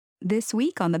This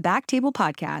week on the Back Table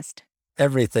Podcast.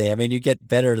 Everything. I mean, you get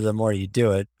better the more you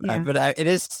do it, Yeah. but it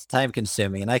is time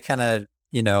consuming. And I kind of,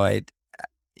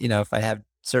 if I have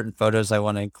certain photos I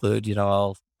want to include,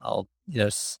 I'll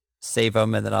save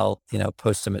them and then I'll,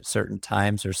 post them at certain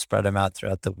times or spread them out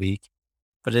throughout the week.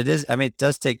 But it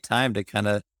does take time to kind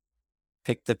of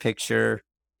pick the picture,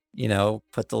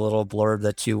 put the little blurb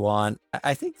that you want.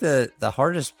 I think the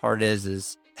hardest part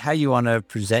is how you want to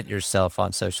present yourself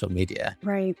on social media.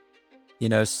 Right.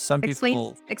 Some Explain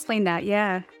people explain that.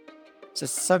 Yeah.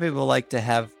 just some people like to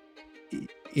have,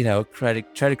 try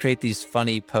to create these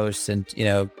funny posts and,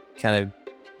 kind of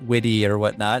witty or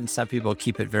whatnot. And some people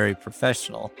keep it very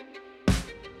professional.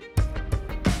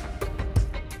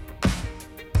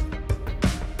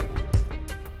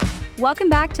 Welcome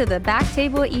back to the Back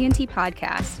Table ENT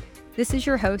Podcast. This is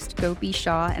your host, Gopi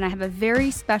Shah, and I have a very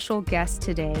special guest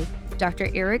today, Dr.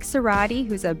 Eric Cerati,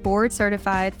 who's a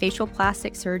board-certified facial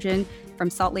plastic surgeon from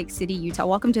Salt Lake City, Utah.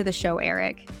 Welcome to the show,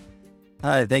 Eric.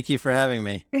 Hi, thank you for having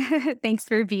me. Thanks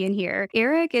for being here.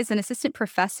 Eric is an assistant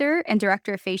professor and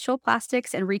director of facial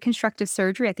plastics and reconstructive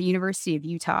surgery at the University of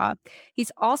Utah.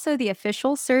 He's also the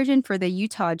official surgeon for the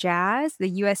Utah Jazz, the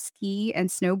U.S. Ski and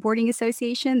Snowboarding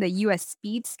Association, the U.S.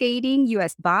 Speed Skating,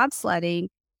 U.S. Bobsledding,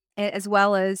 as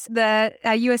well as the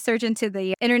U.S. surgeon to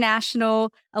the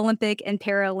International Olympic and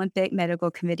Paralympic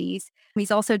Medical Committees. He's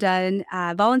also done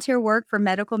volunteer work for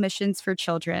medical missions for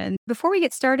children. Before we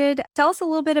get started, tell us a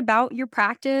little bit about your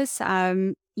practice,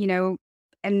 and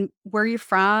where you're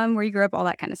from, where you grew up, all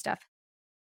that kind of stuff.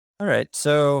 All right.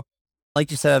 So,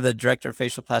 like you said, I'm the director of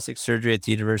facial plastic surgery at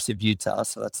the University of Utah.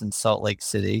 So that's in Salt Lake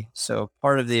City. So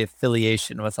part of the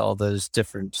affiliation with all those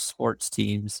different sports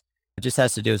teams, it just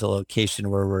has to do with the location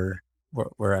where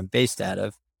I'm based out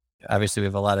of. Obviously, we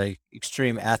have a lot of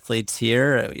extreme athletes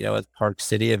here. With Park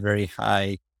City, a very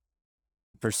high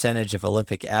percentage of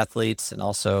Olympic athletes, and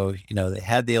also, they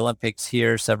had the Olympics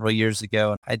here several years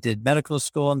ago. I did medical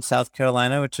school in South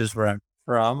Carolina, which is where I'm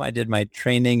from. I did my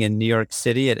training in New York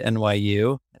City at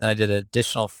NYU, and I did an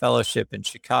additional fellowship in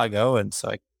Chicago. And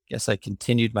so I guess I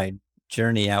continued my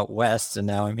journey out west, and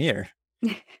now I'm here.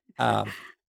 Um,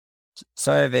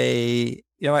 so I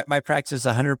have my practice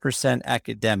is 100%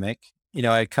 academic.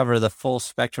 I cover the full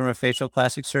spectrum of facial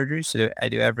plastic surgery. So I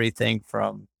do everything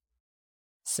from,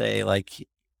 say, like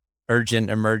urgent,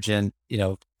 emergent,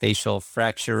 facial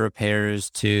fracture repairs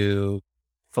to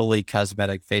fully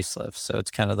cosmetic facelifts. So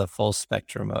it's kind of the full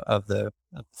spectrum of the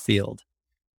field.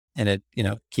 And it,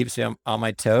 keeps me on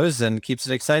my toes and keeps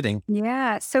it exciting.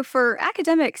 Yeah. So for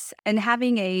academics and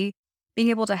being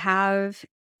able to have,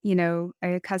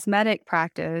 a cosmetic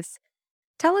practice,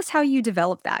 tell us how you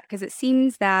develop that. Because it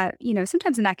seems that,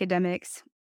 sometimes in academics,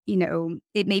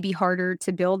 it may be harder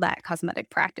to build that cosmetic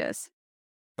practice.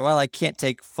 Well, I can't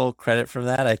take full credit for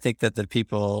that. I think that the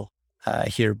people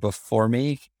here before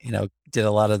me, did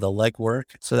a lot of the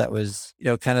legwork. So that was,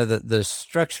 kind of the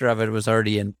structure of it was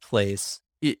already in place.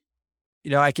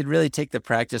 I could really take the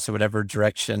practice in whatever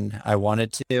direction I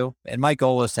wanted to. And my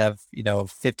goal was to have,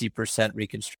 50%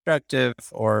 reconstructive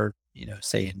or,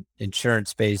 say an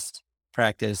insurance-based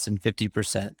practice and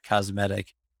 50%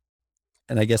 cosmetic.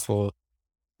 And I guess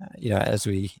as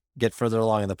we get further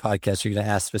along in the podcast, you're going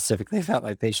to ask specifically about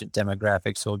my patient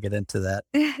demographics. So we'll get into that.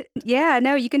 Yeah,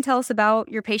 no, you can tell us about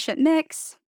your patient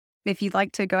mix. If you'd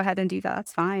like to go ahead and do that,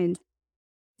 that's fine.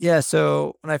 Yeah.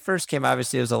 So when I first came,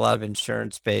 obviously it was a lot of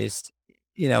insurance based,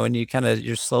 and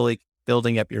you're slowly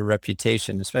building up your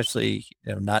reputation, especially,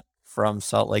 not from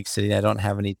Salt Lake City. I don't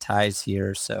have any ties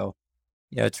here. So,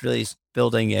 it's really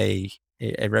building a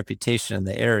reputation in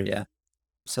the area.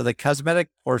 So the cosmetic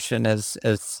portion has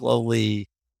slowly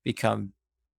become,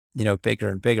 bigger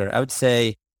and bigger. I would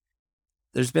say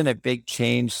there's been a big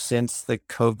change since the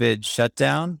COVID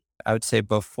shutdown. I would say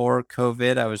before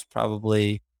COVID, I was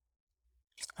probably,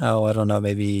 I don't know,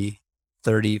 maybe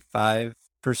 35%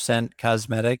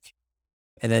 cosmetic.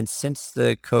 And then since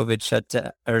the COVID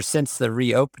shutdown, or since the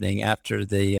reopening after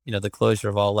the closure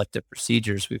of all elective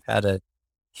procedures, we've had a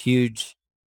huge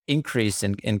increase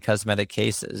in cosmetic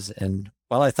cases. And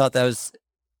while I thought that was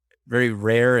very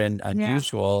rare and Yeah.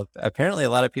 unusual, apparently a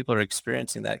lot of people are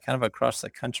experiencing that kind of across the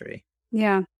country.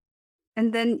 Yeah.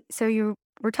 And then, so you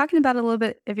were talking about a little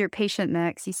bit of your patient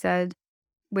mix. You said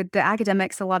with the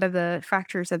academics, a lot of the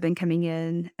fractures have been coming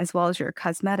in as well as your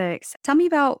cosmetics. Tell me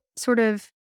about sort of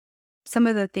some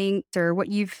of the things or what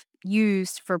you've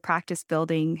used for practice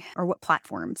building or what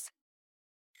platforms.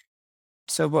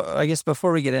 So I guess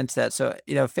before we get into that, so,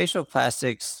 facial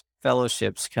plastics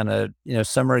fellowships kind of,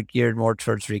 some are geared more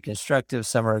towards reconstructive,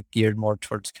 some are geared more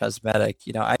towards cosmetic.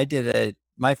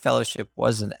 My fellowship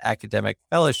was an academic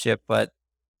fellowship, but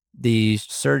the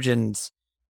surgeons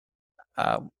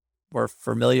uh, were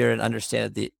familiar and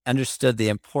understood the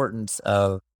importance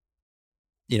of,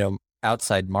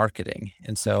 outside marketing.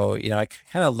 And so, I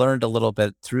kind of learned a little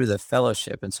bit through the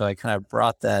fellowship. And so I kind of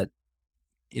brought that,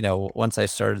 once I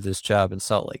started this job in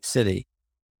Salt Lake City.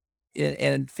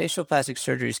 And facial plastic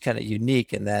surgery is kind of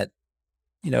unique in that,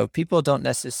 people don't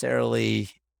necessarily,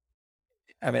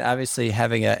 I mean, obviously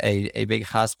having a big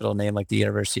hospital name like the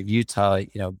University of Utah,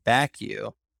 back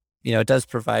you, it does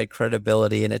provide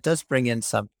credibility and it does bring in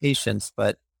some patients,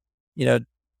 but, you know,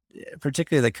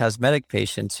 particularly the cosmetic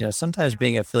patients, sometimes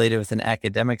being affiliated with an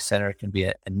academic center can be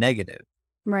a negative.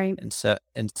 Right. And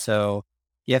so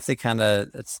you have to kind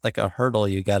of, it's like a hurdle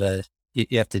you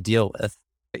have to deal with.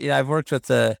 I've worked with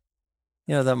the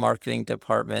marketing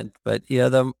department, but,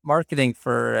 the marketing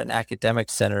for an academic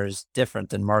center is different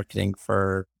than marketing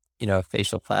for, a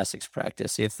facial plastics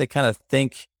practice. You have to kind of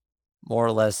think more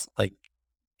or less like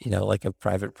a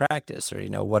private practice or,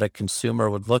 what a consumer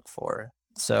would look for.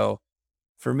 So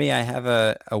for me, I have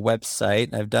a website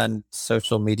and I've done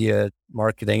social media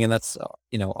marketing and that's,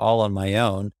 all on my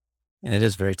own. And it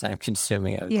is very time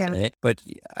consuming, I would Yeah. say, but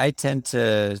I tend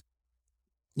to,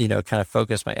 kind of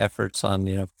focus my efforts on,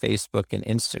 Facebook and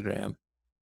Instagram.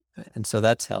 And so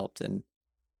that's helped. And,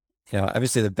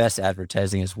 obviously the best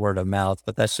advertising is word of mouth,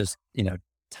 but that's just,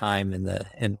 time in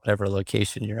whatever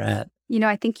location you're at.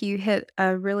 I think you hit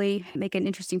a really make an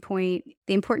interesting point,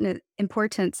 the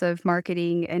importance of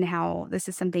marketing and how this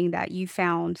is something that you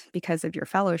found because of your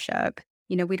fellowship.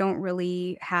 We don't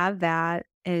really have that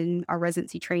in our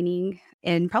residency training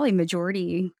and probably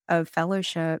majority of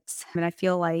fellowships. And I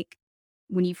feel like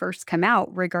when you first come out,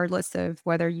 regardless of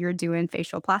whether you're doing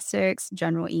facial plastics,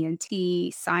 general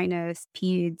ENT, sinus,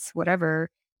 peds, whatever,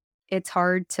 it's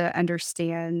hard to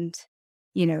understand,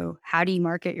 how do you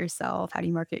market yourself? How do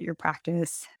you market your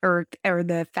practice or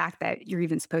the fact that you're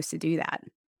even supposed to do that?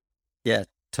 Yeah,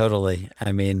 totally.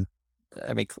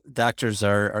 Doctors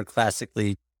are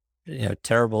classically,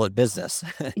 terrible at business.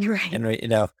 You're right.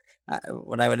 And,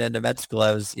 when I went into med school,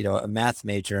 I was, a math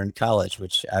major in college,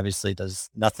 which obviously does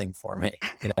nothing for me.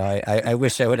 I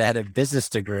wish I would have had a business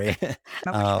degree. I wish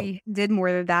uh, we did more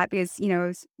of that because, I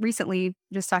was recently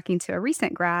just talking to a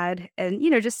recent grad and,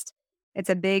 just it's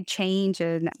a big change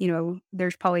and,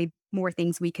 there's probably more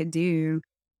things we could do,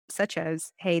 such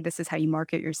as, hey, this is how you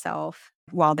market yourself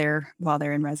while they're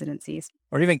in residencies.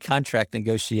 or even contract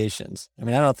negotiations. I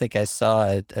don't think I saw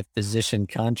a physician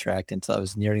contract until I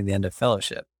was nearing the end of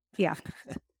fellowship. Yeah.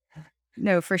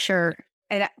 No, for sure.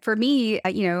 And for me,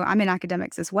 I'm in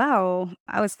academics as well.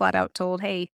 I was flat out told,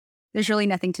 "Hey, there's really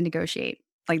nothing to negotiate.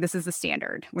 Like this is the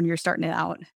standard when you're starting it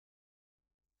out."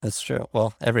 That's true.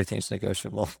 Well, everything's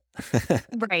negotiable.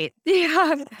 Right.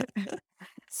 Yeah.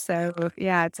 So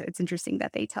yeah, it's interesting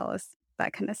that they tell us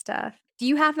that kind of stuff. Do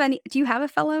you have a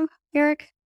fellow, Eric?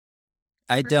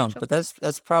 I For don't, facial but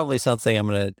that's probably something I'm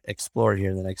going to explore here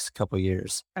in the next couple of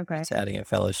years. Okay. It's adding a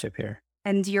fellowship here.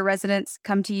 And do your residents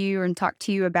come to you and talk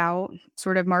to you about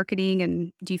sort of marketing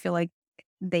and do you feel like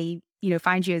they,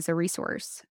 find you as a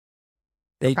resource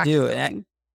for They practice do, building?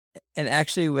 and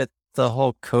actually with the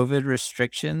whole COVID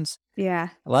restrictions, Yeah.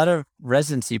 a lot of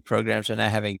residency programs are now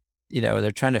having,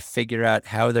 they're trying to figure out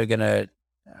how they're going to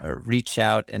reach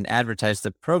out and advertise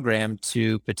the program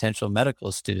to potential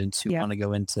medical students who Yeah. want to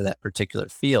go into that particular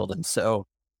field. And so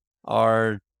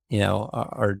our,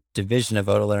 our division of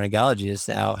otolaryngology is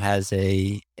now has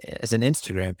an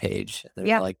Instagram page. They're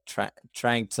Yeah. like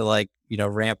trying to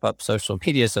ramp up social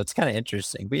media. So it's kind of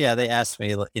interesting. But yeah, they asked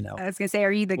me, I was gonna say,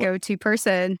 are you the what, go-to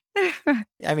person?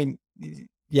 I mean,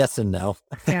 yes and no.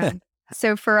 Yeah.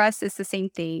 So for us, it's the same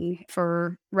thing.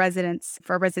 For residents,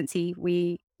 for our residency,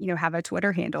 we, have a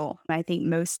Twitter handle. I think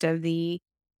most of the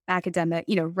academic,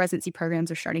 residency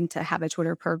programs are starting to have a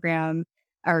Twitter program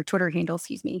or Twitter handle,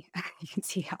 excuse me. You can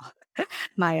see how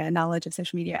my knowledge of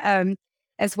social media,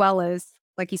 as well as,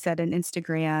 like you said, an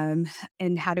Instagram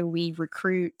and how do we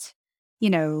recruit,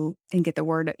 and get the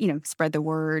word, spread the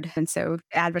word. And so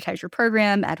advertise your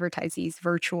program, advertise these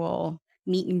virtual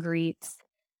meet and greets.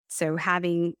 So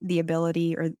having the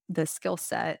ability or the skill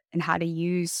set and how to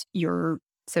use your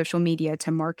social media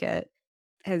to market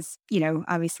has,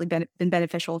 obviously been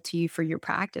beneficial to you for your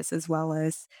practice as well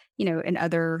as, in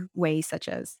other ways such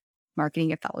as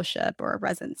marketing a fellowship or a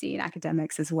residency in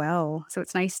academics as well. So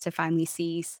it's nice to finally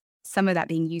see some of that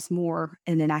being used more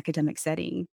in an academic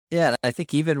setting. Yeah, I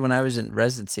think even when I was in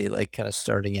residency, like kind of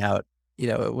starting out,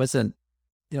 it wasn't,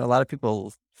 a lot of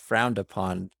people frowned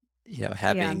upon, Yeah.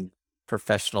 having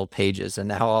professional pages. And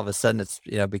now all of a sudden it's,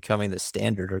 becoming the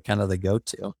standard or kind of the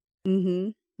go-to.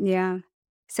 Yeah.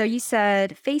 So you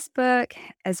said Facebook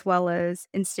as well as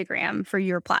Instagram for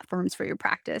your platforms for your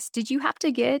practice. Did you have to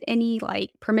get any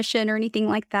like permission or anything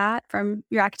like that from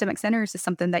your academic center? Or is this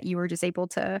something that you were just able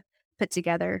to put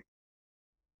together?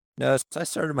 No, so I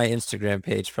started my Instagram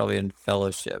page probably in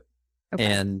fellowship, Okay.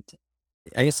 and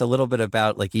I guess a little bit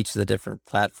about like each of the different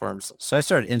platforms. So I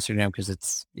started Instagram because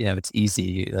it's, it's easy.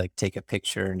 You like take a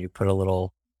picture and you put a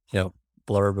little,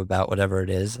 blurb about whatever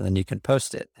it is, and then you can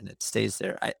post it and it stays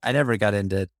there. I never got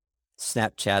into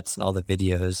Snapchats and all the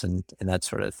videos and that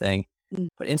sort of thing. Mm.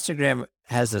 But Instagram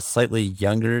has a slightly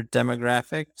younger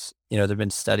demographics. There've been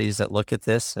studies that look at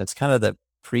this. And it's kind of the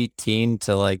preteen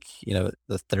to like, the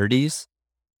 30s.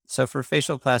 So for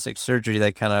facial plastic surgery,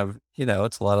 they kind of,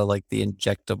 it's a lot of like the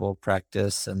injectable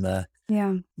practice and the,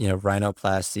 Yeah.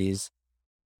 rhinoplasties.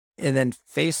 And then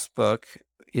Facebook,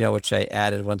 which I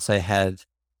added once I had,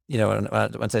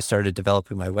 once I started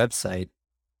developing my website,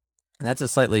 and that's a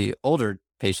slightly older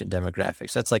patient demographic.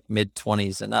 So that's like mid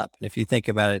 20s and up. And if you think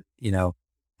about it,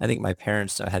 I think my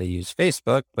parents know how to use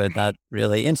Facebook, but not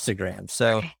really Instagram.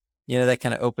 So, Okay. that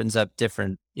kind of opens up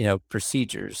different,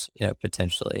 procedures,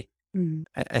 potentially. Mm.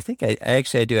 I think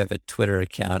I do have a Twitter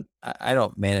account. I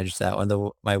don't manage that one.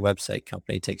 My website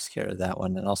company takes care of that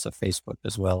one, and also Facebook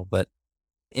as well. But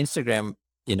Instagram,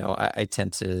 I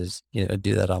tend to,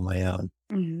 do that on my own.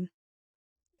 Mhm.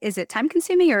 Is it time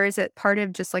consuming or is it part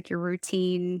of just like your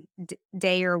routine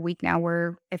day or week now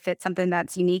where if it's something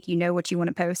that's unique, you know what you want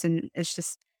to post and it's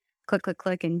just click, click,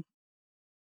 click and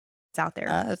it's out there?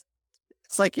 Uh,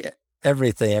 it's like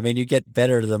everything. I mean, you get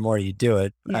better the more you do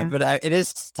it, Yeah. but it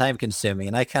is time consuming.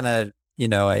 And I kind of,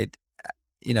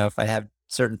 if I have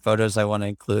certain photos I want to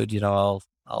include, I'll,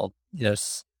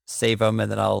 save them and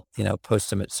then I'll, post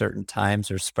them at certain times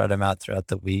or spread them out throughout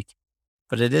the week.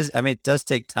 But it does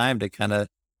take time to kind of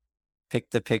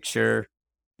pick the picture,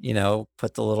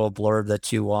 put the little blurb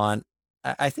that you want.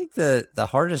 I think the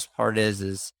hardest part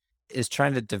is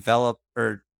trying to develop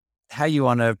or how you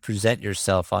want to present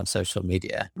yourself on social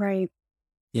media. Right.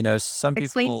 Some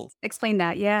Explain people explain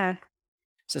that. Yeah.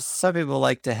 some people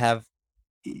like to have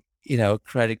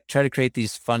try to create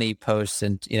these funny posts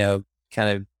and kind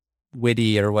of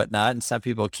witty or whatnot, and some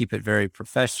people keep it very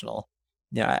professional.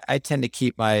 I tend to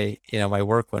keep my my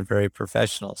work one very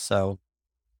professional. So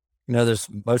there's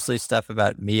mostly stuff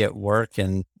about me at work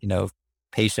and,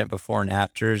 patient before and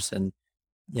afters. And,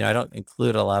 I don't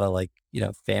include a lot of like,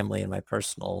 family and my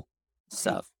personal Right.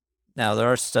 stuff. Now, there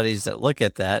are studies that look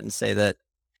at that and say that,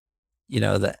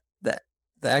 that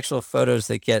the actual photos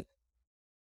that get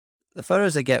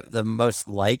the most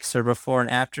likes are before and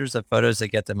afters. The photos that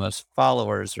get the most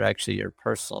followers are actually your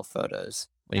personal photos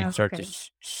when you Oh, start to okay.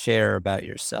 share about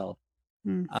yourself.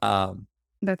 Mm, Um,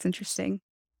 that's interesting.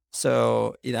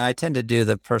 So, I tend to do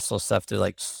the personal stuff through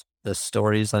like the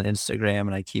stories on Instagram,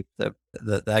 and I keep the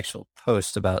actual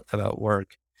post about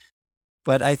work.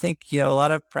 But I think, a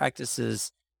lot of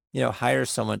practices, hire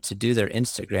someone to do their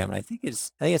Instagram. And I think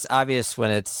it's obvious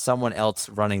when it's someone else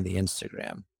running the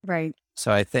Instagram. Right.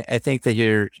 So I think that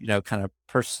your, kind of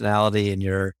personality and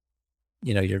your,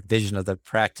 your vision of the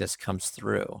practice comes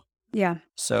through. Yeah.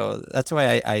 So that's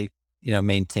why I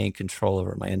maintain control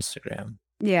over my Instagram.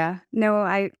 Yeah. No,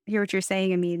 I hear what you're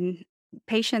saying. I mean,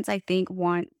 patients, I think,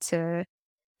 want to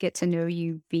get to know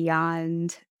you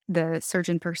beyond the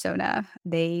surgeon persona.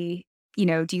 Do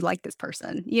you like this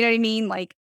person? You know what I mean?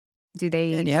 Like, do And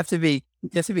they you have to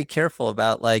be careful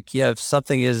about like, if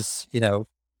something is,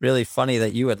 really funny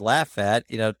that you would laugh at,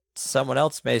 someone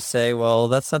else may say, well,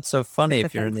 that's not so funny it's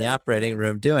if you're in the offensive? operating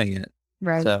room doing it.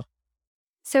 Right. So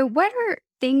So, what are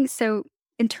things so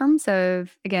in terms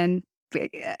of, again,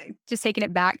 just taking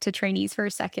it back to trainees for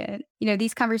a second,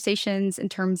 these conversations in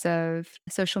terms of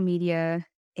social media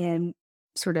and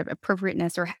sort of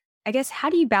appropriateness, or I guess, how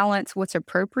do you balance what's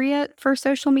appropriate for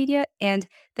social media and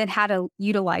then how to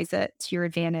utilize it to your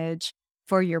advantage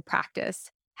for your practice?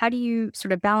 How do you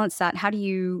sort of balance that? How do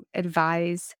you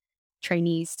advise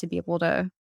trainees to be able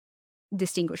to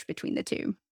distinguish between the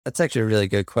two? that's actually a really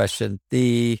good question.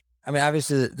 I mean,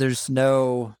 obviously there's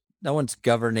no one's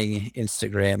governing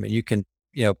Instagram, and you can,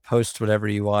 post whatever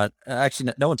you want.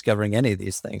 Actually, no one's governing any of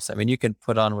these things. I mean, you can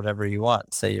put on whatever you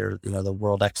want, say you're, the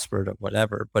world expert of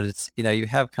whatever, but it's, you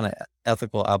have kind of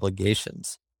ethical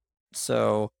obligations.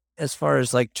 So as far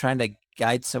as like trying to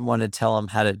guide someone and tell them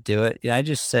how to do it, I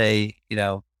just say, I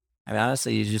mean,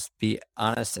 honestly, you just be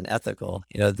honest and ethical.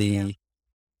 Yeah.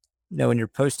 When you're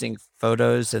posting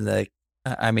photos and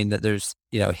I mean, that there's,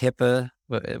 HIPAA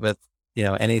with,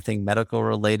 anything medical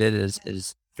related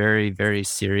is very, very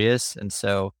serious. And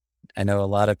so I know a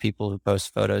lot of people who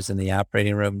post photos in the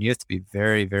operating room. You have to be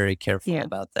very, very careful Yeah.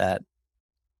 about that.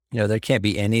 There can't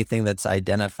be anything that's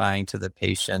identifying to the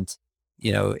patient.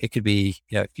 It could be,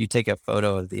 if you take a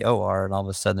photo of the OR and all of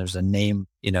a sudden there's a name,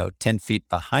 10 feet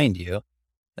behind you,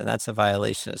 then that's a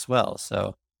violation as well.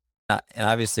 So, and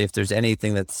obviously if there's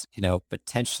anything that's,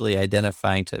 potentially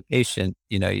identifying to the patient,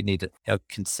 you need to,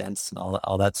 consents and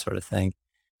all that sort of thing.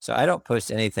 So I don't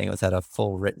post anything without a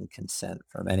full written consent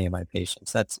from any of my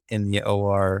patients. That's in the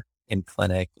OR, in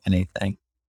clinic, anything.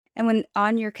 And when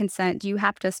on your consent, do you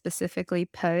have to specifically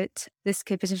put this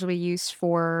could potentially be used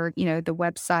for, the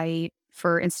website,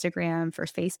 for Instagram, for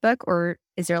Facebook, or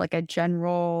is there like a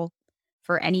general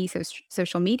for any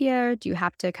social media? Do you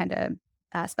have to kind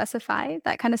of specify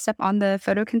that kind of stuff on the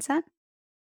photo consent?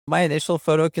 My initial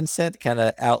photo consent kind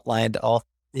of outlined all,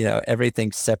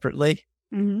 everything separately.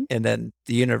 Hmm. And then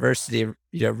the university,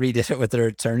 redid it with their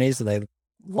attorneys and they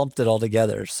lumped it all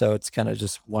together. So it's kind of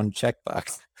just one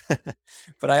checkbox.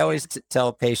 But I Yeah. always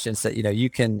tell patients that, you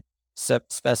can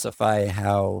specify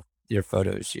how your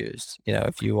photo is used.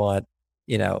 If you want,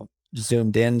 you know,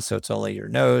 zoomed in so it's only your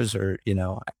nose or,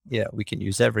 we can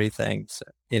use everything. So,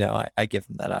 I give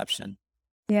them that option.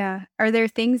 Yeah. Are there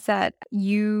things that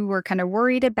you were kind of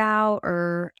worried about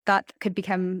or thought could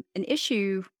become an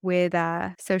issue with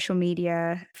social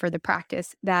media for the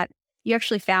practice that you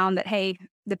actually found that, hey,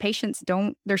 the patients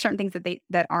don't, there's certain things that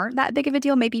that aren't that big of a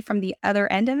deal, maybe from the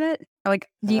other end of it? Like,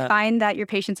 do you Uh, find that your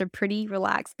patients are pretty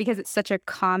relaxed because it's such a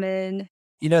common.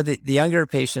 the younger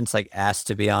patients like ask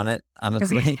to be on it, Okay.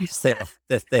 honestly, 'cause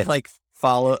they like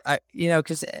follow,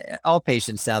 because all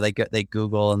patients now they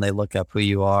Google and they look up who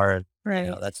you are. And,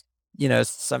 Right. that's,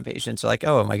 some patients are like,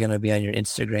 oh, am I going to be on your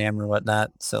Instagram or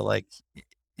whatnot? So like,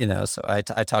 so I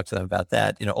talk to them about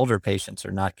that. Older patients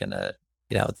are not going to,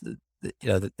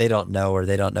 they don't know or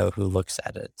they don't know who looks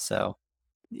at it. So,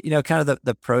 kind of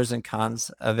the pros and cons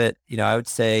of it, I would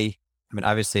say, I mean,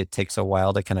 obviously it takes a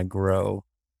while to kind of grow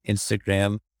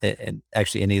Instagram and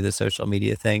actually any of the social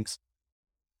media things.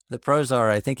 The pros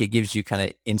are, I think it gives you kind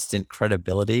of instant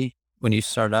credibility when you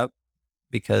start up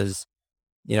because,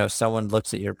 someone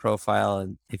looks at your profile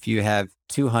and if you have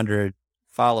 200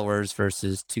 followers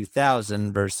versus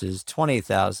 2000 versus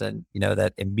 20,000,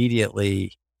 that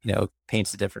immediately,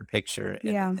 paints a different picture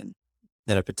Yeah. in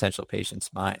a potential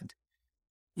patient's mind.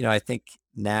 I think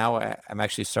now I'm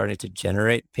actually starting to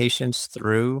generate patients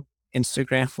through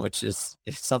Instagram, which is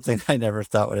something I never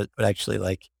thought would actually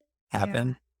like Yeah.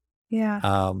 happen. Yeah.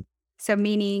 Um, So,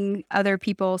 meaning other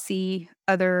people see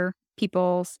other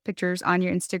people's pictures on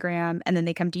your Instagram and then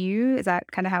they come to you? Is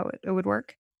that kind of how it would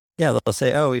work? yeah, they'll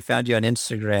say, "Oh, we found you on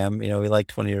Instagram. We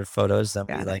liked one of your photos. Then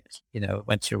we Got like, it.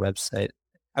 went to your website."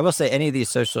 I will say, any of these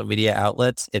social media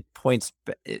outlets, it points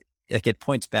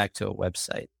back to a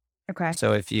website. Okay.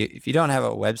 So if you don't have a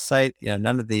website,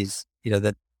 none of these,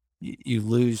 that you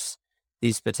lose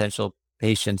these potential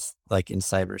patients like in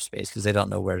cyberspace because they don't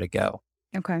know where to go.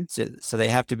 Okay. So they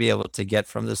have to be able to get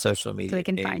from the social So they media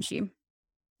can find page, you.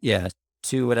 yeah,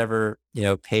 to whatever,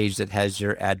 page that has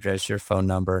your address, your phone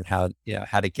number, and how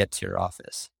to get to your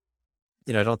office.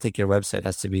 I don't think your website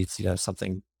has to be,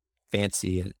 something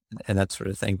fancy and that sort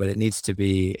of thing, but it needs to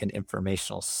be an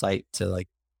informational site to like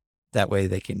that way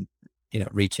they can,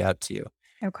 reach out to you.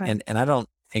 Okay. And I don't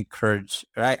encourage,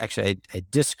 or I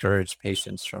discourage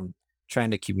patients from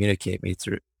trying to communicate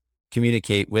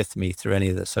with me through any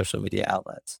of the social media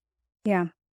outlets. Yeah.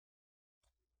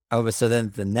 Oh, but so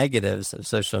then the negatives of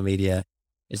social media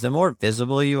is the more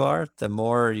visible you are, the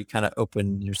more you kind of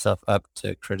open yourself up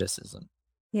to criticism.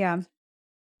 Yeah.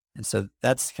 And so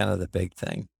that's kind of the big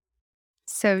thing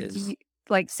So do is, you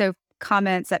so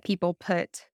comments that people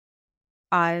put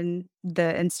on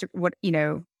the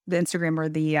the Instagram or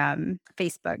the,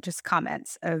 Facebook, just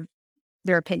comments of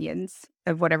their opinions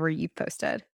of whatever you've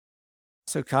posted.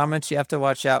 so comments you have to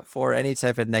watch out for. Any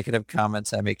type of negative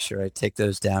comments, I make sure I take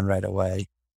those down right away.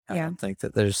 I Yeah. don't think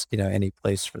that there's, any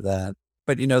place for that.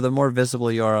 But, the more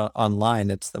visible you are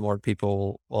online, it's the more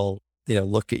people will,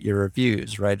 look at your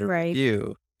reviews, write a Right.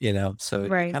 review, so you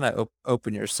Right. kind of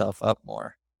open yourself up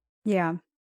more. Yeah.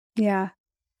 Yeah.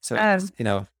 So it's,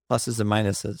 Um, pluses and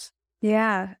minuses.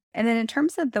 yeah. And then in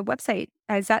terms of the website,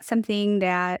 is that something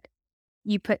that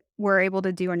you were able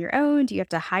to do on your own? Do you have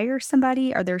to hire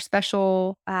somebody? Are there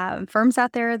special, firms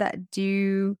out there that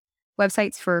do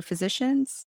websites for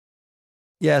physicians?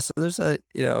 Yeah. So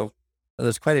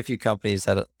there's quite a few companies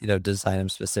that, design them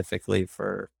specifically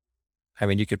for, I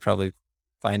mean, you could probably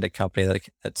find a company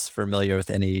that's familiar with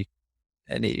any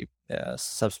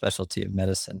subspecialty of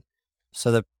medicine.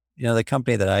 So the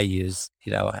company that I use,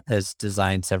 has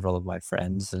designed several of my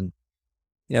friends and,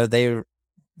 they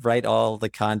write all the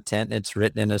content. It's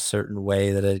written in a certain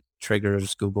way that it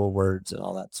triggers Google words and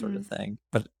all that sort of Mm. thing.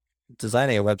 But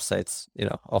designing a website's,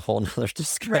 a whole nother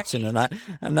discussion, Right.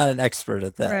 and I'm not an expert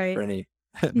at that Right. for any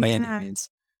by any Yeah. means.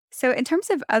 So in terms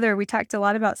of we talked a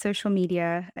lot about social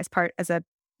media as a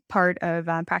part of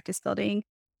practice building.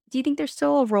 Do you think there's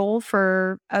still a role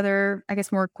for other, I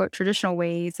guess, more quote traditional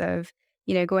ways of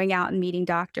going out and meeting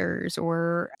doctors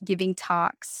or giving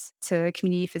talks to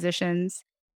community physicians?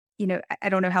 I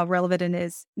don't know how relevant it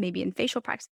is maybe in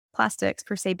plastics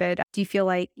per se, but do you feel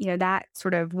like that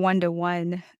sort of one to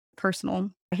one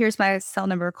personal? Here's my cell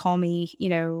number. Call me.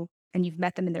 And you've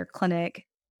met them in their clinic.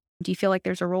 Do you feel like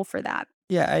there's a role for that?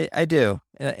 Yeah, I do,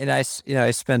 and I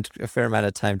spent a fair amount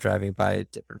of time driving by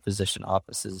different physician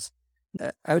offices.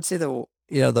 I would say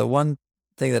the one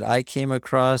thing that I came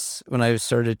across when I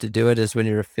started to do it is when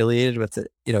you're affiliated with a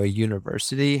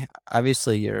university,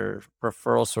 obviously your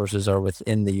referral sources are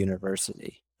within the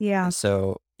university. Yeah. And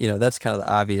so, that's kind of the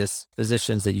obvious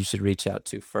physicians that you should reach out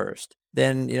to first.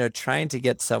 Then, trying to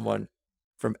get someone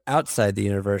from outside the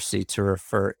university to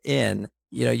refer in,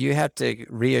 you have to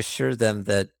reassure them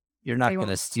that you're They not going won't.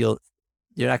 to steal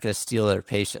you're not going to steal their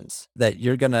patients, that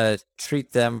you're going to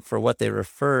treat them for what they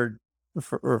referred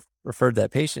that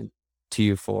patient to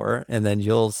you for, and then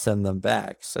you'll send them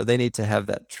back. So they need to have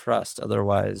that trust.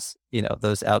 Otherwise,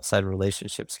 those outside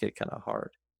relationships get kind of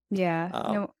hard. Yeah.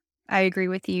 Um, No, I agree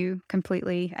with you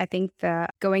completely. I think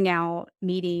that going out,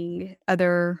 meeting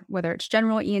other, whether it's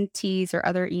general ENTs or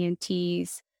other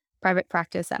ENTs, private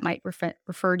practice that might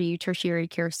refer to you, tertiary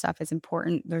care stuff is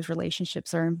important. Those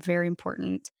relationships are very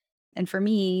important. And for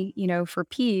me, for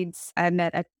peds, I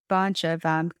met a bunch of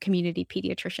community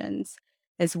pediatricians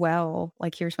as well.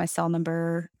 Like, here's my cell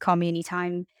number, call me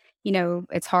anytime.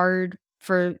 It's hard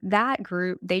for that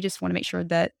group. They just want to make sure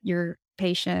that their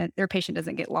patient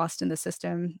doesn't get lost in the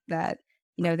system, that,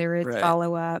 there is right.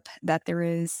 follow-up, that there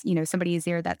is, somebody is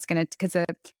there that's gonna 'cause,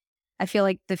 I feel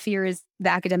like the fear is the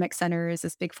academic center is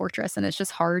this big fortress, and it's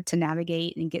just hard to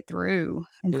navigate and get through,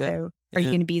 and Yeah. so, are you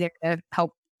Yeah. gonna be there to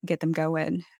help get them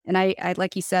going? And I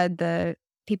like you said, the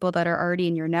people that are already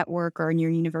in your network or in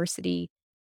your university,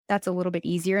 that's a little bit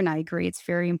easier, and I agree, it's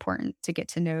very important to get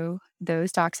to know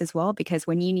those docs as well, because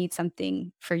when you need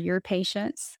something for your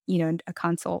patients, a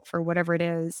consult for whatever it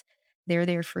is, they're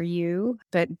there for you,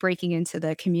 but breaking into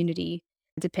the community,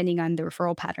 depending on the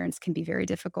referral patterns, can be very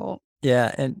difficult.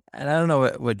 Yeah, and I don't know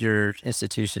what your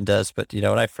institution does, but when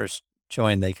I first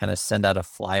joined, they kind of send out a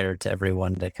flyer to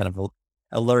everyone to kind of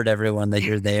alert everyone that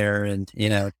you're there and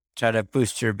try to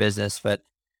boost your business. But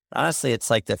honestly, it's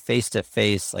like the face to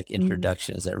face like Mhm.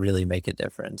 introductions that really make a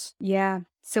difference. Yeah.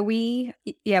 So we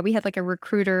had like a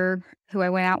recruiter who I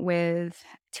went out with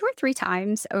 2 or 3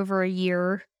 times over a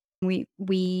year.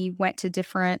 We went to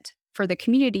different for the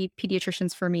community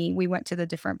pediatricians for me, we went to the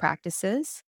different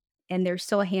practices, and there's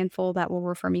still a handful that will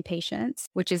refer me patients,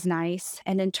 which is nice.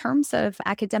 And in terms of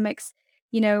academics,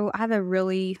 I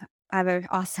have an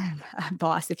awesome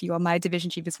boss, if you will. My division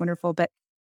chief is wonderful, but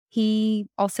he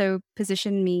also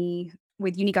positioned me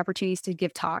with unique opportunities to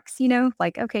give talks,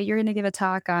 like, "Okay, you're gonna give a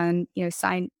talk on,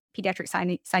 pediatric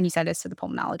sinusitis to the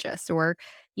pulmonologist or,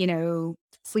 you know,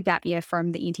 sleep apnea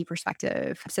from the ENT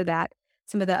perspective," so that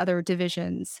some of the other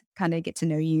divisions kinda get to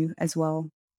know you as well.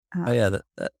 Oh Uh,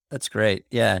 yeah, that's great.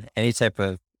 Yeah, any type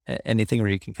of anything where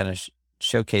you can kind of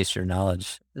showcase your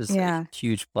knowledge is a yeah.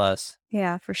 huge plus.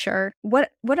 Yeah, for sure.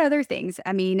 What other things?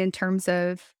 I mean, in terms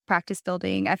of practice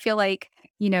building, I feel like,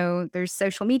 there's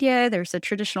social media, there's a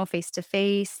traditional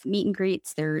face-to-face meet and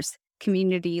greets, there's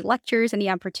community lectures and the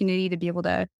opportunity to be able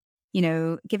to,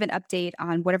 give an update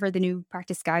on whatever the new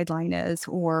practice guideline is,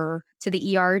 or to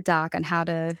the ER doc on how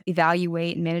to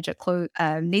evaluate and manage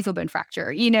a nasal bone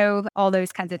fracture. All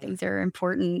those kinds of things are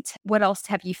important. What else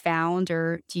have you found,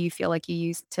 or do you feel like you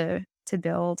use to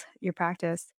build your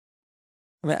practice?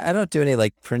 I mean, I don't do any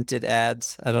like printed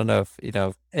ads. I don't know if,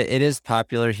 it is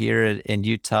popular here in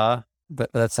Utah,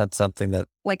 but that's not something that,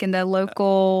 Like in the uh,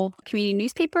 local community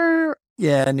newspaper?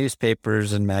 yeah,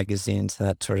 newspapers and magazines,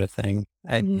 that sort of thing.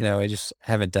 Mhm. I just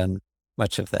haven't done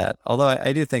much of that. Although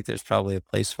I do think there's probably a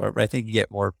place for it, but I think you get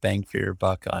more bang for your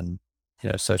buck on,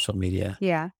 social media.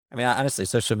 Yeah. I mean, honestly,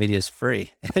 social media is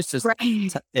free.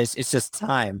 Right. It's just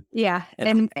time. Yeah,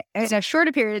 And and in a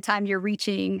shorter period of time, you're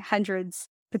reaching hundreds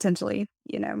potentially.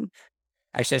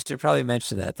 actually, I should probably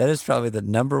mention that. That is probably the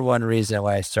number one reason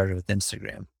why I started with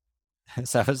Instagram.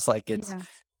 So I was like, it's Yeah.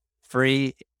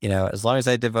 free, as long as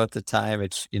I devote the time,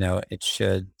 it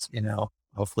should,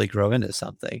 hopefully grow into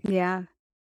something. Yeah.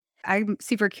 I'm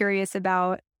super curious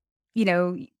about, you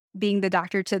know, being the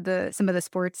doctor to some of the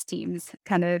sports teams,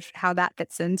 kind of how that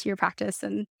fits into your practice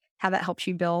and how that helps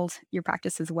you build your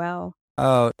practice as well.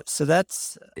 Oh, so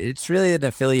it's really an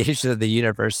affiliation that the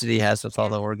university has with all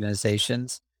Yeah. the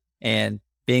organizations. And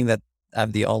being that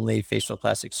I'm the only facial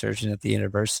plastic surgeon at the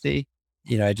university,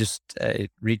 I just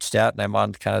reached out and I'm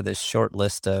on kind of this short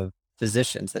list of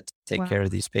physicians that take care Wow.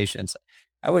 of these patients.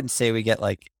 I wouldn't say we get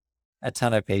like a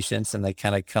ton of patients and that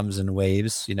kind of comes in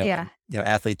waves, Yeah. when,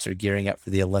 athletes are gearing up for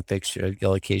the Olympics,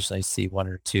 you'll occasionally see one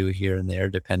or two here and there,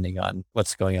 depending on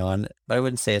what's going on. But I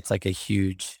wouldn't say it's like a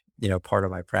huge, part of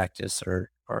my practice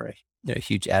or a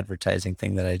huge advertising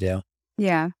thing that I do.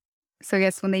 Yeah. So I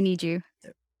guess when they need you.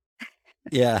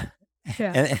 Yeah.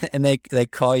 Yeah. And they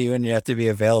call you and you have to be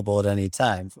available at any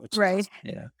time, which Right.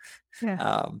 is, Yeah.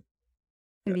 um,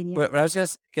 Convenient. but I was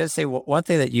just gonna say one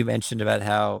thing that you mentioned about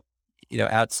how,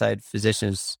 outside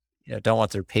physicians, don't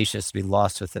want their patients to be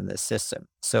lost within the system.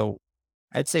 So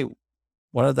I'd say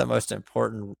one of the most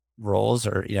important roles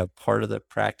or, part of the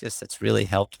practice that's really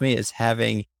helped me is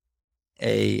having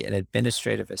an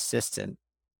administrative assistant,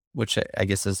 which I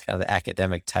guess is kind of the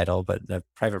academic title, but in the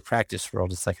private practice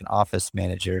world, it's like an office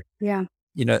manager, Yeah.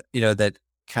 that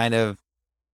kind of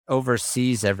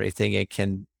oversees everything. It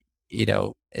can,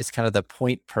 is kind of the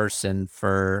point person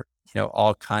for,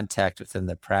 all contact within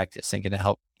the practice and can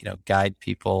help, guide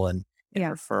people and Yeah.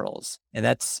 referrals. And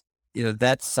that's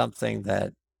something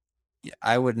that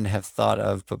I wouldn't have thought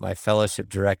of, but my fellowship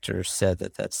director said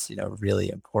that that's, really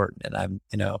important. And I'm,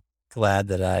 glad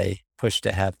that I pushed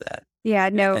to have that. Yeah,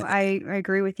 no, And I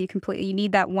agree with you completely. You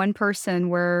need that one person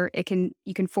where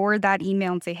you can forward that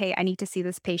email and say, "Hey, I need to see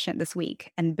this patient this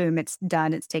week." And boom, it's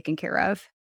done, it's taken care of.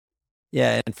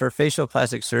 yeah, and for facial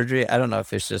plastic surgery, I don't know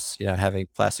if it's just, having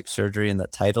plastic surgery in the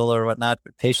title or whatnot,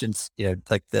 but patients,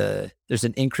 like there's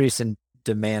an increase in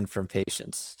demand from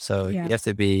patients. So you Yeah. have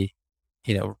to be,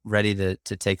 ready to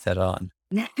take that on.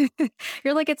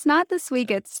 You're like, "It's not this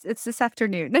week, it's this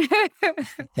afternoon." Yeah,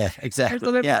 There's a exactly.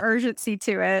 little bit more Yeah. urgency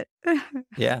to it.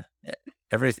 Yeah.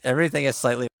 Everything is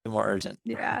slightly more urgent.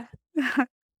 Yeah.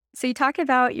 So you talk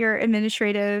about your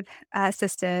administrative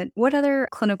assistant. What other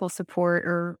clinical support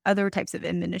or other types of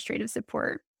administrative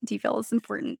support do you feel is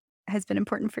important has been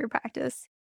important for your practice?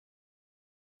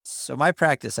 So my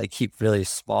practice, I keep really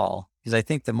small because I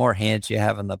think the more hands you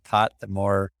have in the pot, the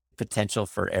more potential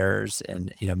for errors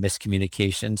and,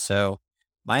 miscommunication. So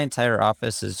my entire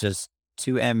office is just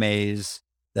two MAs,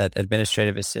 that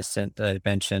administrative assistant that I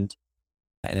mentioned,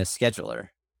 and a scheduler.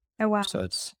 Oh, So wow.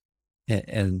 it's,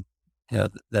 and,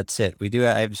 that's it.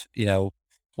 I have,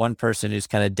 one person who's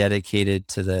kind of dedicated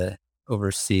to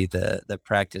oversee the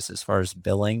practice as far as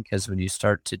billing. Cause when you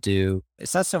start to do,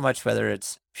 it's not so much whether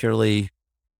it's purely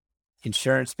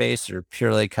insurance based or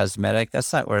purely cosmetic,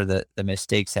 that's not where the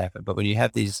mistakes happen. But when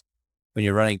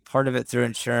you're running part of it through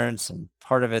insurance and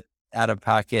part of it out of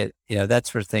pocket,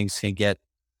 that's where things can get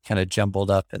kind of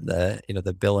jumbled up in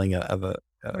the billing of a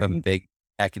Right. big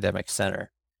academic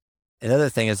center. Another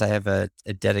thing is I have a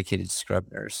dedicated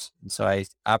scrub nurse. And so I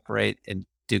operate and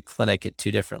do clinic at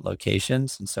two different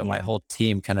locations. And so my Yeah. whole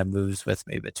team kind of moves with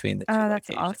me between the two Oh, that's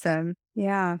locations. awesome.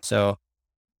 Yeah. So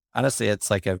honestly, it's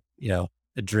like a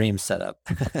dream setup.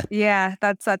 Yeah,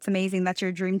 that's amazing. That's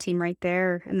your dream team right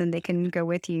there, and then they can go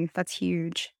with you. That's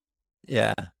huge.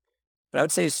 Yeah. But I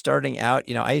would say starting out,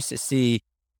 you know, I used to see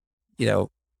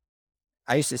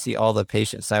all the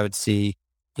patients. I would see,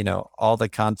 all the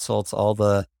consults, all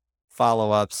the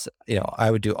follow-ups,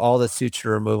 I would do all the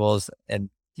suture removals. And,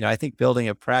 I think building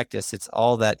a practice, it's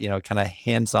all that, kind of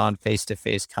hands-on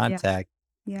face-to-face Yeah. contact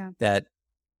Yeah. that,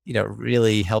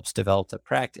 really helps develop the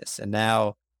practice. And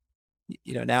now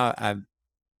I'm,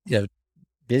 you know,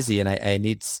 busy and I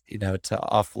need, to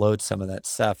offload some of that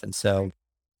stuff. And so Right.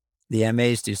 the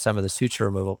MAs do some of the suture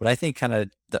removal, but I think kind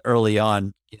of the early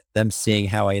on, them seeing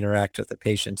how I interact with the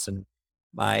patients and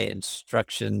my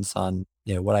instructions on,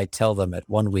 what I tell them at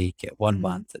 1 week, at one Mhm.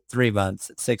 month, at 3 months,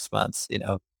 at 6 months,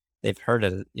 they've heard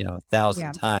it, a Yeah.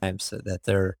 thousand times so that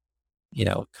they're,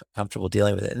 comfortable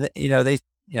dealing with it.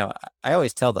 And, I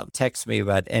always tell them, text me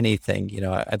about anything,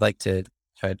 I'd like to,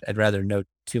 I'd rather know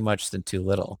too much than too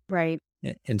little. Right.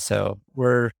 And so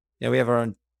we have our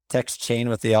own text chain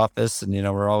with the office and,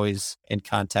 we're always in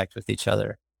contact with each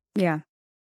other. Yeah.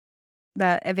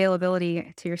 That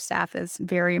availability to your staff is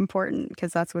very important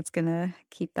because that's what's gonna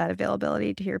keep that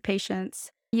availability to your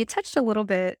patients. You touched a little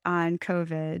bit on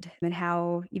COVID and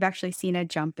how you've actually seen a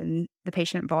jump in the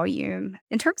patient volume.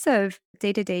 In terms of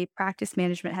day-to-day practice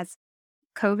management, has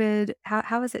COVID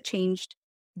how has it changed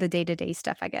the day-to-day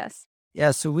stuff, I guess?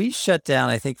 Yeah. So we shut down,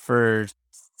 I think for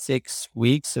 6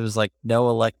 weeks, it was like no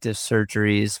elective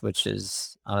surgeries, which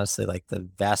is honestly like the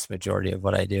vast majority of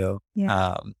what I do.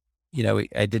 Yeah.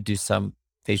 I did do some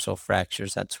facial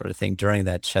fractures, that sort of thing during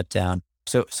that shutdown.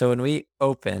 So when we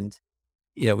opened,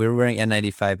 we were wearing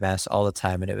N95 masks all the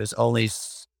time, and it was only,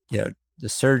 the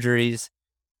surgeries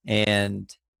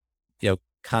and,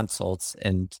 consults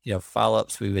and,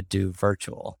 follow-ups we would do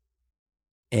virtual.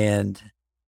 And,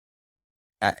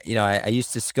 I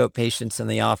used to scope patients in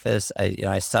the office.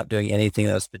 I stopped doing anything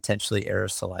that was potentially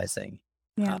aerosolizing.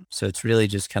 Yeah. So it's really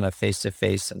just kind of face to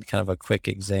face and kind of a quick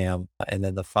exam. And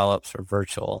then the follow-ups were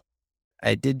virtual.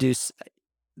 I did do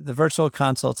the virtual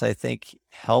consults, I think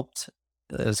helped.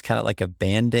 It was kind of like a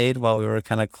band-aid while we were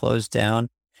kind of closed down.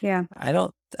 Yeah. I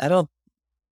don't,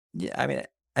 yeah, I mean,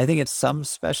 I think in some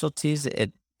specialties,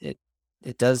 it,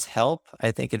 it does help.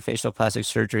 I think in facial plastic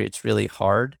surgery, it's really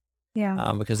hard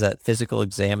Yeah. because that physical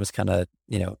exam is kind of,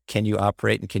 can you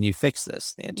operate and can you fix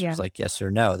this? The answer Yeah. is like yes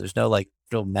or no. There's no like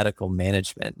real medical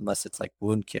management unless it's like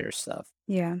wound care stuff.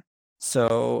 Yeah.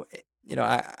 So,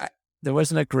 there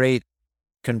wasn't a great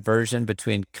conversion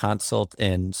between consult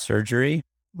and surgery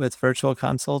with virtual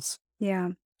consults. Yeah.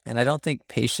 And I don't think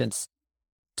patients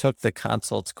took the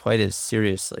consults quite as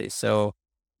seriously. So,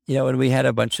 when we had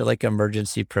a bunch of like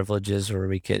emergency privileges where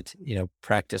we could,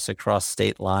 practice across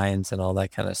state lines and all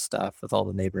that kind of stuff with all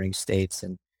the neighboring states.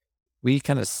 And we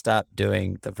kind of stopped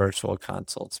doing the virtual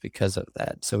consults because of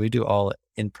that. So we do all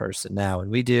in person now.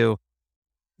 And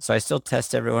so I still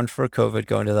test everyone for COVID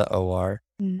going to the OR.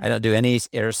 Mm. I don't do any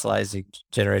aerosolizing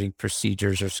generating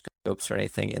procedures or scopes or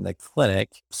anything in the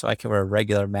clinic. So I can wear a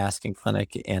regular mask in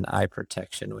clinic and eye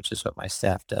protection, which is what my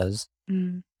staff does.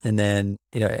 Mm. And then,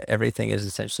 everything is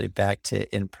essentially back to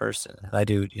in person. I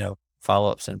do,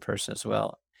 follow-ups in person as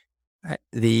well. As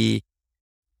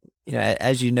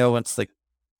once the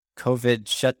COVID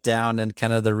shut down and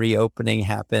kind of the reopening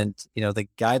happened, the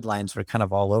guidelines were kind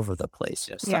of all over the place.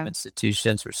 Some Yeah.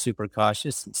 institutions were super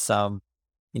cautious and some,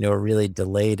 were really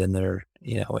delayed in their,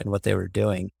 in what they were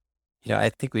doing. I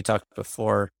think we talked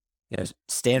before,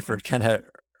 Stanford kind of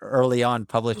early on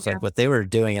published Yeah. like what they were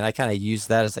doing. And I kind of used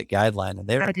that as a guideline and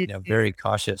they I were, did too. very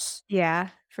cautious. Yeah,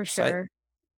 for So I, sure.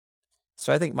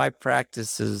 so I think my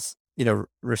practices,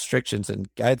 restrictions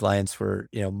and guidelines were,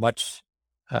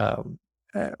 um,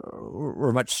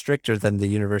 were much stricter than the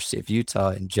University of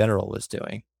Utah in general was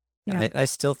doing. And Yeah. I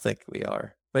still think we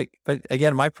are. But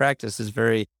again, my practice is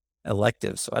very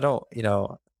elective. So I don't,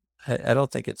 I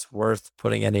don't think it's worth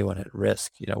putting anyone at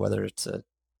risk, whether it's a,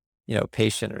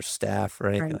 patient or staff or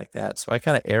anything Right. like that. So I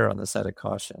kind of err on the side of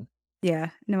caution. Yeah.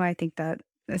 No, I think that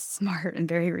is smart and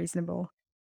very reasonable.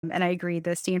 And I agree,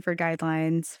 the Stanford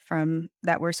guidelines from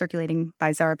that were circulating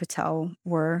by Zara Patel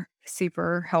were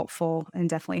super helpful and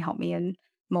definitely helped me in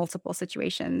multiple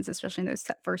situations, especially in those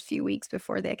first few weeks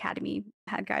before the academy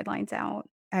had guidelines out.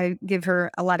 I give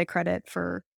her a lot of credit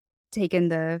for taking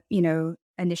the,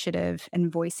 initiative and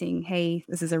voicing, hey,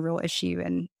 this is a real issue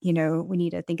and, we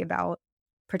need to think about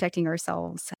protecting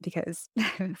ourselves because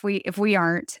if we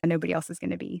aren't, nobody else is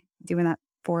going to be doing that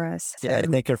for us. Yeah, I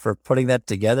So thank her for putting that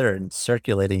together and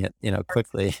circulating it,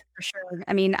 quickly. for sure.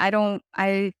 I mean, I feel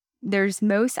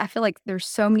like there's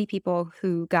so many people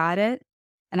who got it,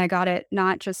 and I got it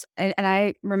not just and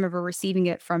I remember receiving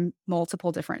it from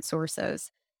multiple different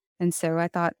sources. And so I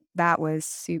thought that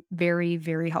was very,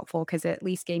 very helpful because it at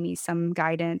least gave me some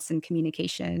guidance and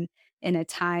communication in a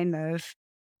time of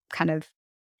kind of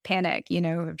panic,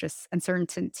 of just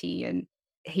uncertainty and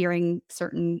hearing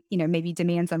certain, maybe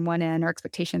demands on one end or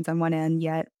expectations on one end,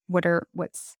 yet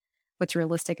what's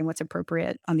realistic and what's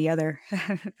appropriate on the other.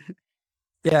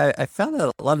 Yeah, I found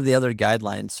that a lot of the other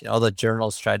guidelines, all the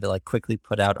journals tried to like quickly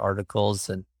put out articles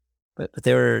but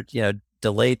they were,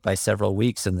 delayed by several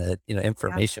weeks and the, Yeah,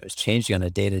 information was changing on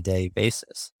a day-to-day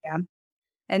basis. yeah.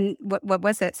 And what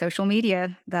was it? Social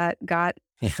media that got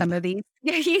some of these,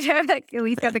 that at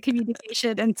least got the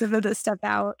communication and some of the stuff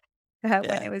out, when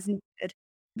Yeah. it was needed.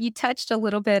 You touched a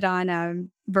little bit on,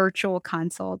 virtual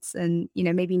consults and,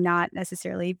 maybe not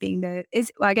necessarily being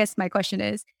I guess my question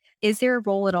is there a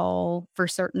role at all for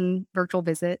certain virtual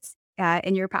visits,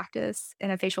 in your practice, in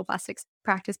a facial plastics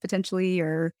practice potentially,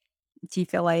 or do you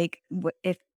feel like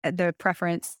if the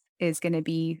preference is gonna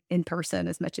be in person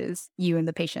as much as you and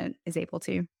the patient is able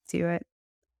to do it?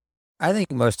 I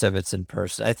think most of it's in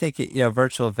person. I think,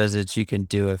 virtual visits you can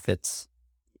do if it's,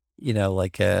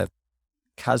 like a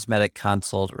cosmetic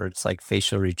consult or it's like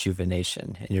facial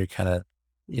rejuvenation and you're kind of,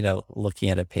 looking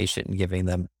at a patient and giving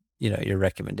them, your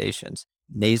recommendations.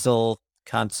 Nasal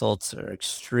consults are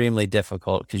extremely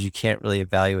difficult because you can't really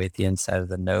evaluate the inside of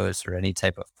the nose or any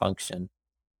type of function.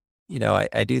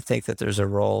 I do think that there's a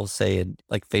role, say, in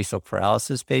like facial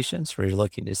paralysis patients where you're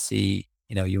looking to see,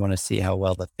 you want to see how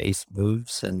well the face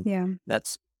moves. And Yeah.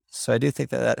 that's, so I do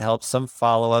think that that helps. Some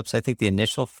follow ups, I think the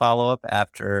initial follow up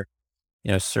after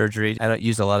surgery. I don't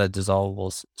use a lot of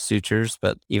dissolvable sutures,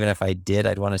 but even if I did,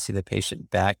 I'd want to see the patient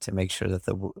back to make sure that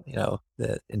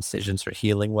the incisions are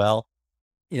healing well.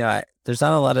 There's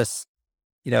not a lot of,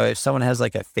 if someone has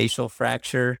like a facial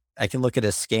fracture, I can look at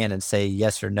a scan and say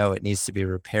yes or no, it needs to be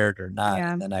repaired or not.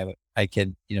 Yeah. And then I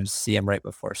can, see them right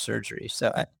before surgery.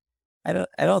 So I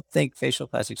don't think facial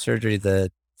plastic surgery,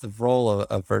 the role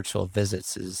of virtual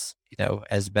visits is,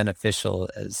 as beneficial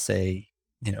as say,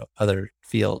 other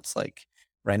fields like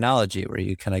rhinology, where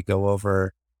you kind of go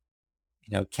over,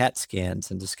 CAT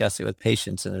scans and discuss it with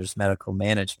patients and there's medical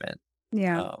management.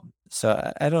 Yeah.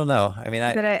 So I don't know. I mean,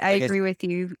 But I like I, agree with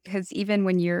you because even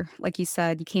when you're like you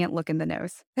said, you can't look in the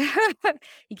nose. You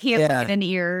can't look in yeah. an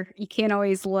ear. You can't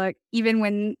always look even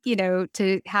when,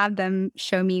 to have them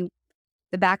show me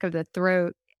the back of the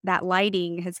throat, that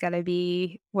lighting has gotta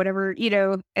be whatever,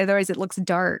 otherwise it looks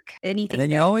dark. And Anything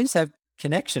then you that always have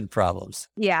connection problems.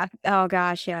 yeah. Oh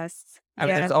gosh, yes. I mean,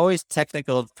 Yeah. there's always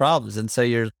technical problems. And so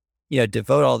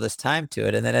devote all this time to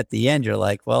it. And then at the end, you're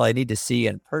like, well, I need to see you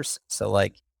in person. So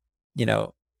like, you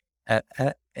know, and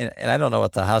I don't know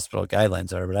what the hospital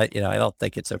guidelines are, but I don't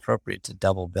think it's appropriate to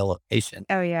double bill a patient.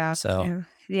 Oh, yeah. So, No.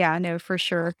 Yeah, no, for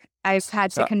sure. I've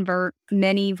had to so convert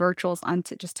many virtuals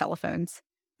onto just telephones.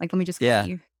 Like, "Let me just call yeah.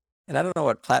 you." And I don't know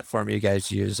what platform you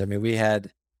guys use. I mean, we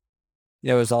had,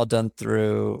 it was all done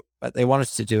through, but they want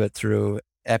us to do it through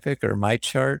Epic or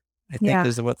MyChart, I think Yeah.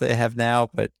 is what they have now.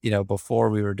 But, before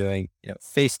we were doing,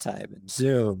 FaceTime and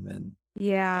Zoom and,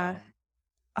 Yeah.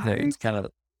 um, it's Ours, kind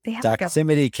of they have like a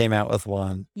Doximity came out with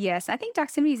one. yes, I think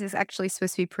Doximity's is actually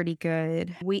supposed to be pretty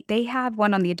good. They have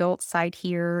one on the adult side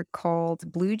here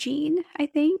called Blue Jean, I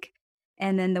think,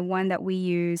 and then the one that we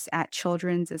use at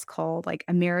Children's is called, like,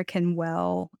 American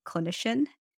Well Clinician,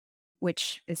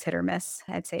 which is hit or miss,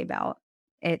 I'd say about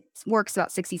it works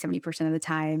about 60, 70% of the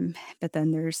time, but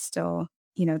then there's still,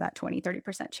 that 20,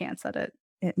 30% chance that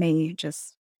it may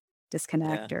just Yeah.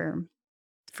 disconnect or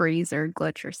freeze or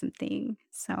glitch or something, I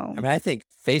so mean, I think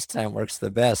FaceTime works the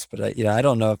best, but I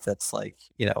don't know if that's like,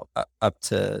 up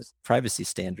to privacy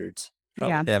standards. yeah.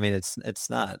 Probably. I mean, it's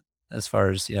not as far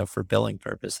as, for billing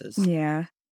purposes. Yeah.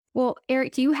 Well,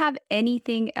 Eric, do you have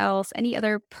anything else, any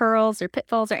other pearls or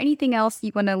pitfalls or anything else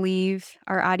you want to leave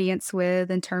our audience with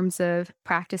in terms of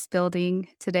practice building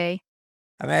today?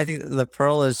 I mean, I think the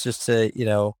pearl is just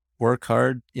to, work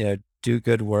hard, do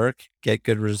good work, get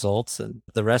good results, and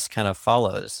the rest kind of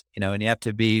follows, and you have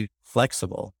to be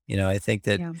flexible. I think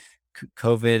that Yeah.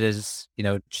 COVID has,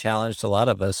 challenged a lot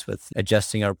of us with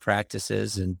adjusting our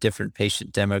practices and different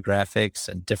patient demographics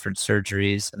and different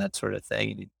surgeries and that sort of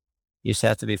thing. You just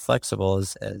have to be flexible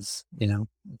it's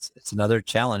another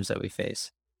challenge that we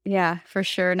face. Yeah, for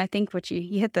sure. And I think what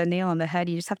you hit the nail on the head.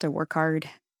 You just have to work hard.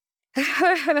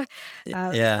 uh,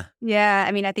 Yeah. yeah.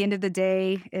 I mean, at the end of the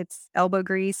day, it's elbow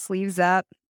grease, sleeves up,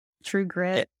 true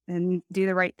grit, Yeah. and do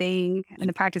the right thing, and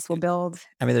the practice will build.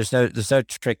 I mean, there's no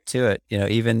trick to it.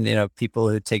 Even, people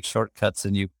who take shortcuts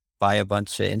and you buy a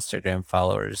bunch of Instagram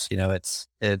followers,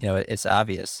 it's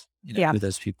obvious, Yeah. who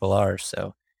those people are.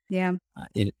 So Yeah.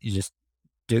 you just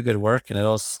do good work and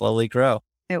it'll slowly grow.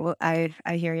 It will. I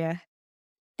hear you.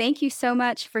 Thank you so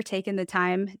much for taking the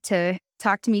time to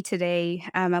talk to me today.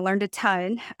 I learned a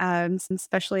ton,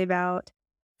 especially about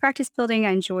practice building.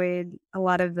 I enjoyed a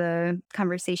lot of the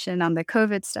conversation on the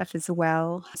COVID stuff as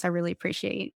well. So I really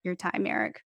appreciate your time,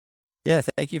 Eric. Yeah.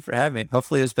 Thank you for having me.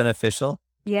 Hopefully it was beneficial.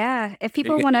 Yeah. If You're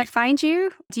people good. want to find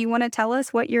you, do you want to tell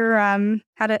us what your how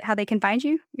they can find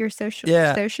you? Your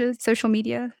Yeah. social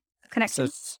media So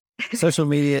connections? social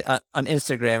media on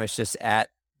Instagram, it's just at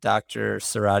Dr.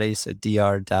 Cerati, so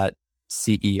Dr.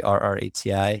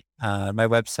 Cerrati. My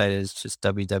website is just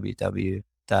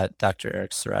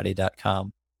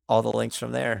www.drericcerati.com. All the links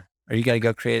from there. Are you going to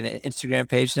go create an Instagram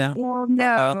page now? Well, Uh,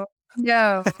 no,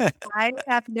 no. I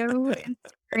have no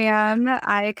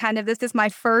Instagram. This is my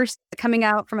first coming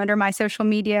out from under my social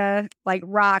media, like,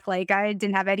 rock. Like, I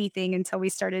didn't have anything until we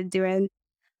started doing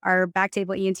our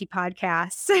Backtable ENT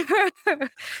podcast.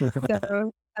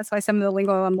 So, that's why some of the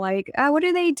lingo, I'm like, what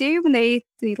do they do when they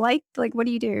like, what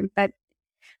do you do?" But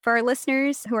for our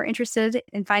listeners who are interested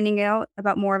in finding out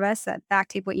about more of us at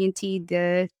Backtable ENT,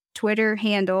 the Twitter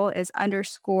handle is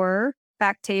 _Backtable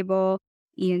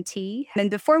ENT. And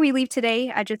before we leave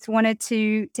today, I just wanted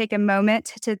to take a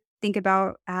moment to think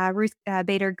about Ruth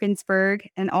Bader Ginsburg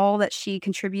and all that she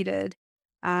contributed.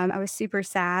 I was super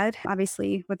sad,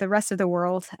 obviously, with the rest of the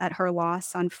world at her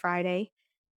loss on Friday.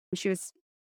 She was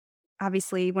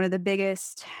obviously one of the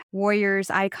biggest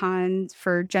warriors, icons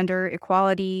for gender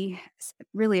equality,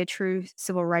 really a true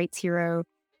civil rights hero.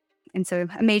 And so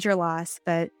a major loss,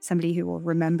 but somebody who will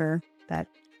remember that.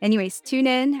 Anyways, tune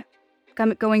in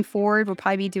Going forward, we'll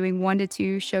probably be doing 1 to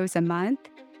 2 shows a month.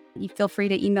 You feel free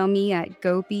to email me at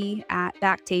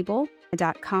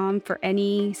gopi@backtable.com for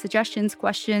any suggestions,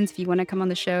 questions. If you want to come on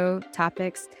the show,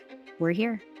 topics, we're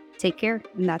here. Take care.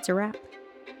 And that's a wrap.